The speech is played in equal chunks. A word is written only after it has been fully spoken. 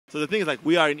So the thing is, like,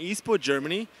 we are in ISPO,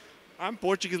 Germany. I'm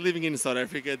Portuguese living in South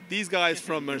Africa. These guys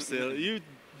from Marseille. You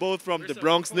both from the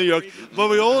Bronx, New York. But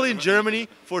we're all in Germany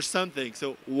for something.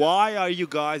 So why are you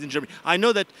guys in Germany? I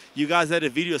know that you guys had a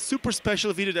video, a super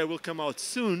special video that will come out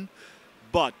soon.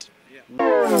 But...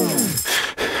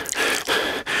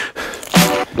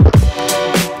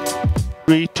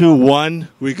 Three, two, one,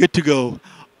 we're good to go.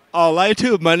 All right,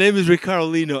 too. My name is Ricardo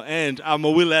Lino, and I'm a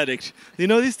wheel addict. You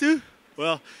know these two?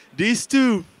 Well, these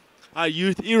two are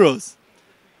youth heroes.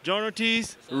 John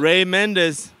Ortiz, Ray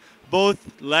Mendez,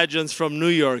 both legends from New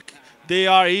York. They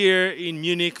are here in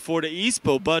Munich for the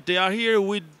ISPO, but they are here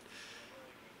with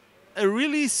a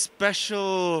really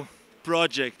special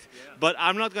project. But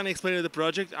I'm not going to explain the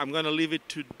project. I'm going to leave it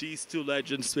to these two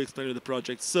legends to explain the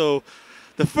project. So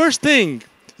the first thing,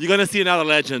 you're going to see another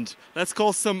legend. Let's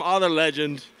call some other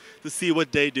legend to see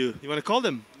what they do. You want to call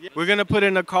them? We're going to put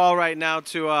in a call right now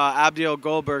to Abdiel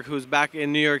Goldberg, who's back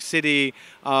in New York City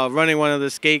running one of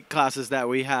the skate classes that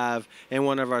we have in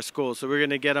one of our schools. So we're going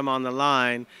to get him on the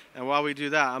line. And while we do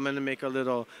that, I'm going to make a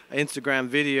little Instagram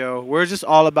video. We're just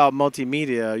all about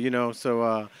multimedia, you know.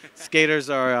 So skaters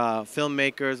are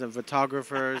filmmakers and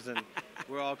photographers, and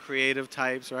we're all creative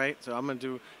types, right? So I'm going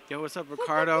to do, yo, what's up,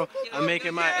 Ricardo? I'm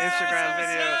making my Instagram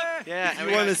video. Yeah. If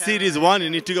you want to see this one,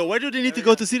 you need to go. Where do they need to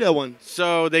go to see that one?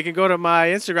 So they can go to my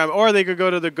Instagram, or they could go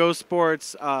to the Go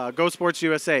Sports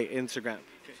USA Instagram.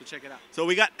 So check it out. So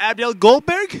we got Abdiel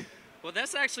Goldberg. Well,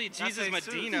 that's actually Jesus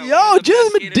Medina. Yo,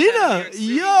 Jesus Medina.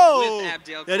 Yo. Yeah,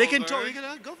 they can talk. We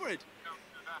can go for it.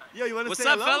 Yo, you want to say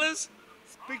hello? What's up, fellas?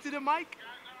 Speak to the mic.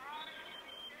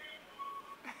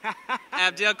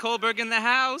 Abdiel Goldberg in the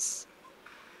house.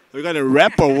 We're gonna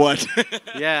rap or what?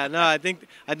 Yeah, no, I think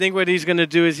what he's gonna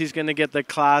do is he's gonna get the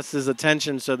class's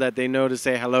attention so that they know to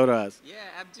say hello to us. Yeah,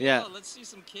 Abdiel, yeah. Let's see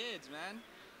some kids, man.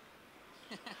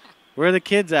 Where are the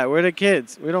kids at? Where are the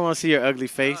kids? We don't want to see your ugly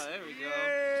face. Oh, there we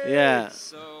go. Yeah.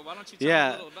 So why don't you tell me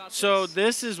a little about so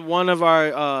this is one of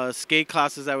our skate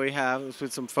classes that we have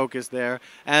with some focus there.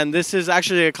 And this is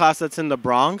actually a class that's in the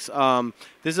Bronx.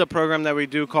 This is a program that we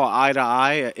do called Eye to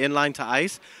Eye, Inline to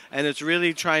Ice. And it's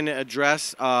really trying to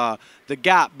address the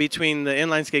gap between the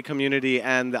inline skate community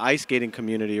and the ice skating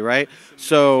community, right?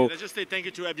 So let's just say thank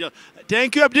you to Abdiel.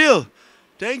 Thank you, Abdiel.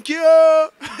 Thank you.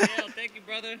 Abdiel, thank you,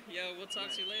 brother. Yo, we'll talk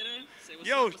to you later. Say what's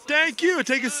Yo, up, thank you.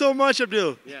 Thank you so much,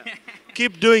 Abdiel. yeah.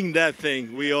 Keep doing that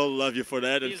thing. We all love you for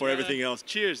that and Cheers, for brother. everything else.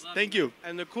 Cheers. Thank you.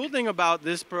 And the cool thing about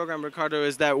this program, Ricardo,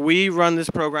 is that we run this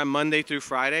program Monday through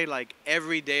Friday, like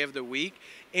every day of the week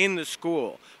in the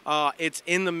school. It's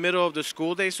in the middle of the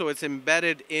school day, so it's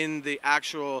embedded in the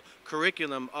actual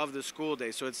curriculum of the school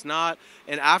day. So it's not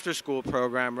an after-school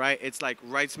program, right? It's like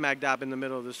right smack dab in the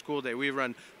middle of the school day. We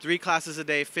run 3 classes a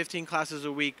day, 15 classes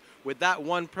a week. With that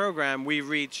one program, we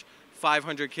reach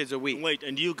 500 kids a week. Wait,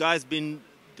 and you guys been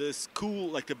the school,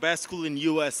 like the best school in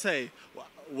USA.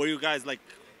 Were you guys like,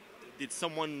 did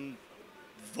someone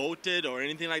voted or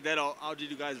anything like that? Or how did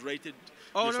you guys rate it?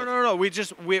 Oh, no. We're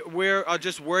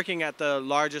just working at the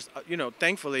largest, you know,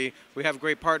 thankfully we have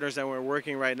great partners and we're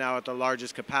working right now at the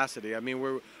largest capacity. I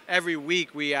mean, every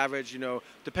week we average, you know,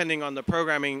 depending on the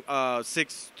programming,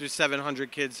 600 to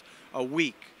 700 kids a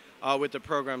week with the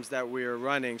programs that we're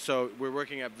running. So we're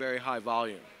working at very high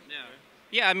volume.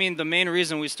 Yeah, I mean, the main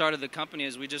reason we started the company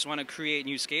is we just want to create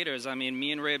new skaters. I mean,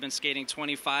 me and Ray have been skating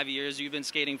 25 years. You've been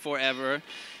skating forever.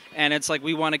 And it's like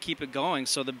we want to keep it going.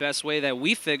 So the best way that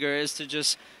we figure is to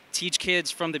just teach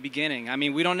kids from the beginning. I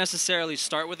mean, we don't necessarily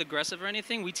start with aggressive or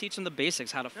anything. We teach them the basics,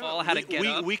 how to fall, how to get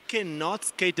up. We cannot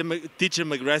teach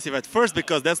them aggressive at first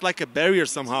because that's like a barrier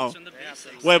somehow. Teach them the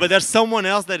basics. Well, but there's someone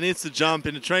else that needs to jump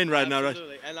in the train right now, right?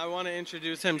 Absolutely. And I want to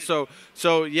introduce him.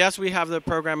 So yes, we have the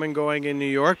programming going in New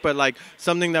York, but like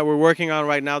something that we're working on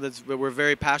right now that we're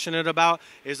very passionate about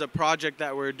is a project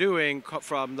that we're doing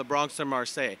from the Bronx to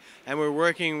Marseille. And we're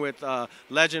working with a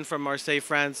legend from Marseille,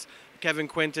 France, Kevin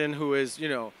Quitin, who is, you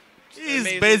know, he's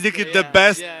amazing. basically the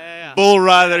best bull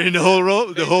rider in the whole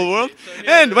world. So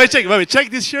And wait, check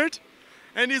this shirt.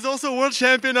 And he's also world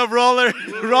champion of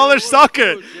roller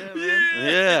soccer.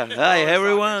 Yeah. Hi,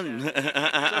 everyone. So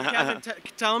Kevin,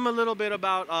 tell him a little bit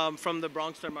about from the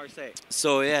Bronx to Marseille.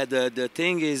 So yeah, the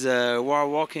thing is, we are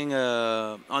working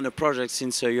on a project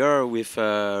since a year with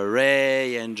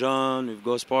Ray and John, with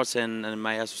Go Sports and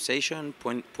my association,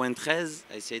 Point 13.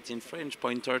 I say it in French,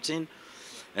 Point 13.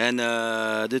 And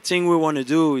the thing we want to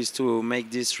do is to make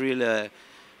this real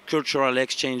cultural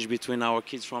exchange between our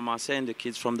kids from Marseille and the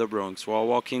kids from the Bronx. We are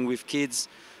working with kids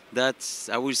that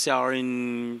I would say are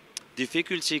in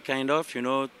difficulty, kind of, you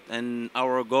know, and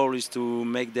our goal is to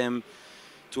make them,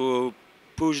 to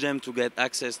push them to get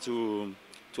access to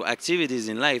activities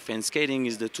in life, and skating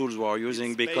is the tools we are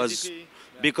using It's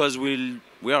because we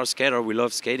are skater, we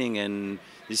love skating, and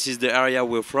this is the area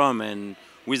we're from. And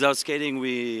without skating,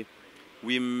 we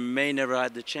may never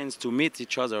had the chance to meet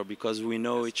each other because we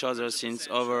know each other since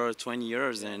over 20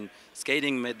 years, and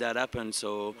skating made that happen.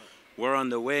 So we're on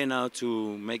the way now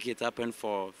to make it happen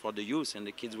for the youth and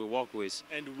the kids we work with.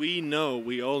 And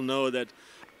we all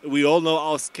know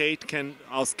how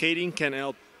skating can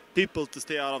help people to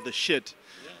stay out of the shit.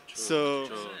 So.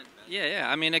 Yeah.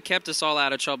 I mean, it kept us all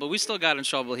out of trouble. We still got in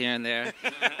trouble here and there.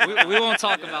 we won't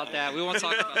talk about that. We won't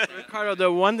talk about that. Ricardo,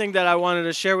 the one thing that I wanted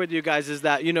to share with you guys is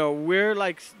that, you know, we're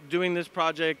like doing this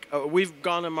project. We've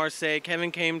gone to Marseille.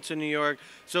 Kevin came to New York.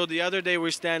 So the other day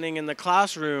we're standing in the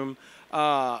classroom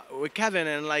with Kevin,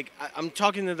 and like I'm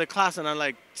talking to the class, and I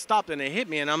like stopped, and it hit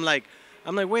me, and I'm like,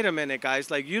 wait a minute,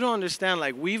 guys. Like, you don't understand.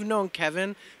 Like, we've known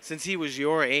Kevin since he was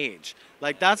your age.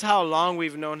 Like, that's how long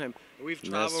we've known him. We've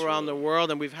traveled around the world,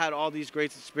 and we've had all these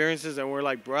great experiences, and we're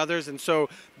like brothers. And so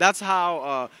that's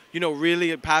how, you know,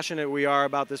 really passionate we are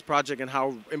about this project and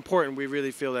how important we really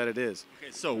feel that it is.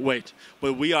 Okay, so wait,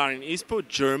 but we are in ISPO,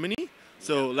 Germany.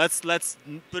 So let's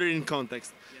put it in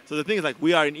context. So the thing is, like,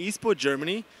 we are in ISPO,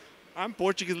 Germany. I'm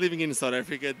Portuguese living in South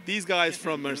Africa. These guys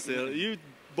from Marseille. You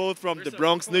both from the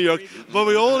Bronx, New York, but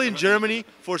we're all in Germany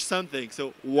for something.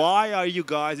 So why are you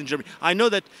guys in Germany? I know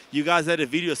that you guys had a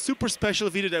video, a super special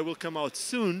video that will come out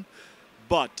soon,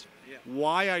 but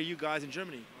why are you guys in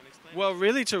Germany? Well,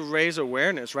 really to raise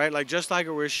awareness, right? Like, just like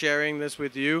we're sharing this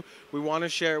with you, we want to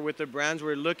share it with the brands.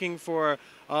 We're looking for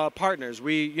partners.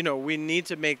 We need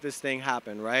to make this thing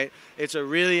happen, right? It's a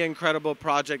really incredible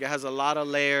project. It has a lot of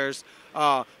layers,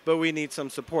 but we need some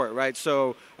support, right?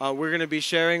 So we're going to be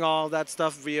sharing all that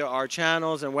stuff via our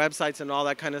channels and websites and all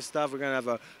that kind of stuff. We're going to have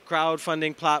a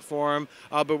crowdfunding platform,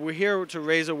 but we're here to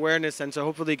raise awareness and to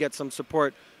hopefully get some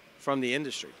support from the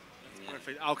industry.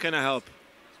 Perfect. How can I help?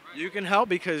 You can help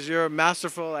because you're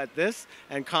masterful at this,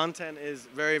 and content is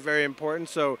very, very important.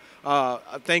 So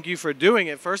thank you for doing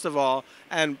it, first of all,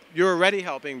 and you're already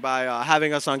helping by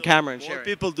having us on camera and sharing. More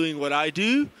people doing what I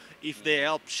do, if they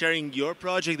help sharing your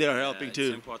project, they are helping too.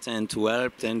 It's important to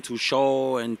help and to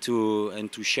show and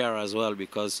to share as well,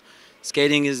 because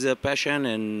skating is a passion,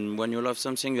 and when you love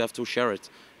something, you have to share it.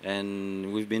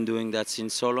 And we've been doing that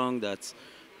since so long that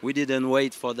we didn't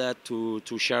wait for that to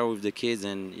share with the kids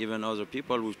and even other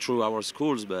people through our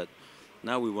schools, but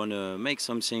now we want to make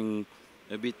something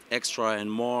a bit extra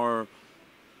and more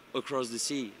across the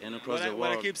sea and across the world.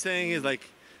 What I keep saying is, like,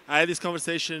 I had this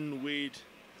conversation with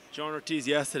John Ortiz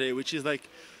yesterday, which is like,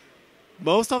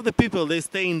 most of the people, they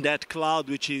stay in that cloud,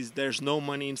 which is there's no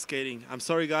money in skating. I'm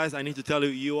sorry, guys, I need to tell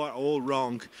you, you are all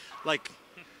wrong. Like,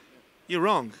 you're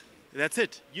wrong. That's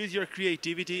it. Use your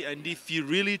creativity, and if you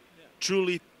really,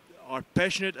 truly are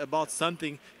passionate about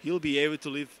something, you'll be able to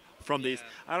live from this.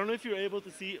 I don't know if you're able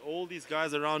to see all these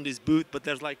guys around this booth, but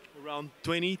there's like around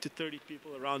 20 to 30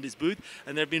 people around this booth,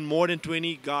 and there have been more than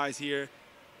 20 guys here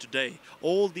today.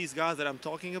 All these guys that I'm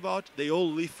talking about, they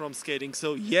all live from skating.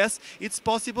 So yes, it's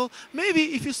possible.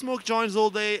 Maybe if you smoke joints all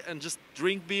day and just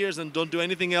drink beers and don't do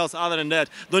anything else other than that,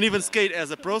 don't even skate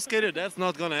as a pro skater, that's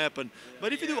not gonna happen.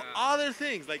 But if you do other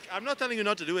things, like, I'm not telling you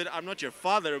not to do it, I'm not your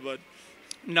father, but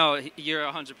No, you're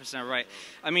 100% right.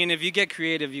 I mean, if you get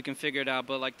creative, you can figure it out.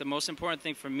 But like, the most important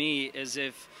thing for me is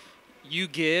if you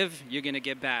give, you're going to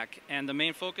get back. And the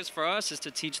main focus for us is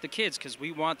to teach the kids, because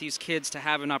we want these kids to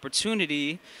have an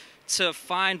opportunity to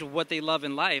find what they love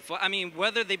in life. I mean,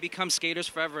 whether they become skaters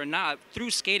forever or not,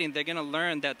 through skating, they're going to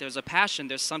learn that there's a passion,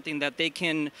 there's something that they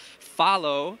can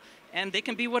follow, and they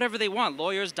can be whatever they want.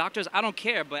 Lawyers, doctors, I don't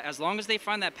care. But as long as they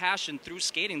find that passion through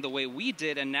skating the way we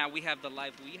did, and now we have the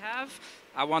life we have,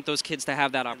 I want those kids to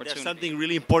have that opportunity. There's something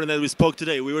really important that we spoke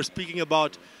today. We were speaking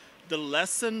about the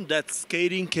lesson that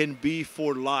skating can be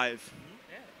for life.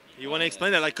 You want to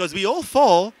explain that? Like, because we all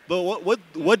fall, but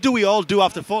what do we all do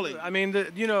after falling? I mean,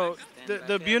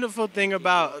 the beautiful thing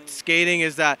about skating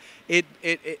is that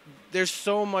there's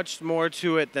so much more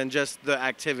to it than just the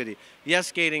activity. Yes,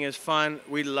 skating is fun.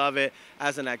 We love it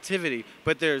as an activity,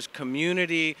 but there's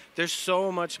community. There's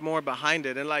so much more behind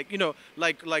it. And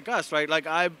like us, right? Like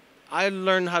I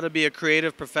learned how to be a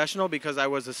creative professional because I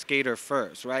was a skater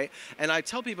first, right? And I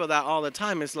tell people that all the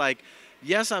time. It's like,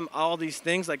 yes, I'm all these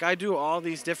things. Like, I do all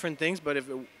these different things, but if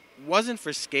it wasn't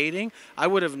for skating, I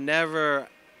would have never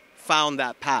found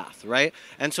that path, right?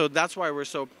 And so that's why we're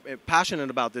so passionate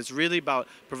about this, really about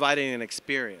providing an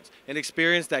experience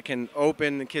that can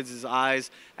open the kids'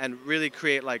 eyes and really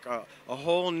create like a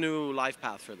whole new life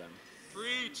path for them.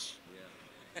 Preach.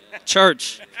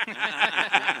 Church.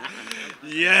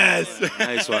 Yes.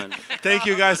 Nice one. Thank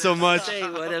you guys so much.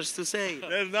 What else to say?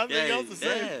 There's nothing else to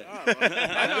say. Yeah.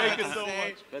 Thank you so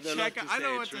much. I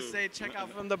know what to say. Check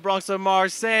out From the Bronx of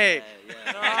Marseille.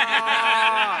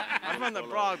 I'm from the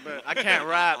Bronx, but I can't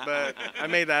rap, but I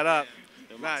made that up.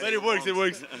 Nice. But it works, it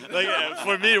works. Like,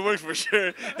 for me, it works for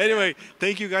sure. Anyway,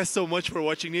 thank you guys so much for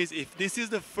watching this. If this is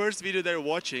the first video they're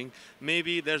watching,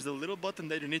 maybe there's a little button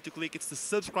that you need to click. It's the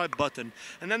subscribe button.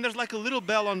 And then there's like a little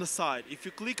bell on the side. If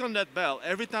you click on that bell,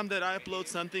 every time that I upload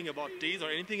something about these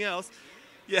or anything else,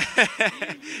 yeah,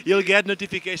 you'll get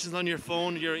notifications on your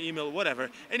phone, your email, whatever.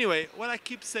 Anyway, what I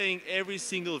keep saying every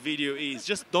single video is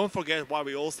just don't forget why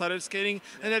we all started skating,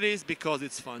 and that is because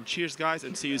it's fun. Cheers, guys,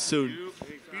 and see you soon.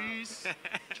 Peace.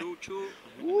 Choo choo.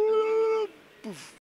 Woo! Poof.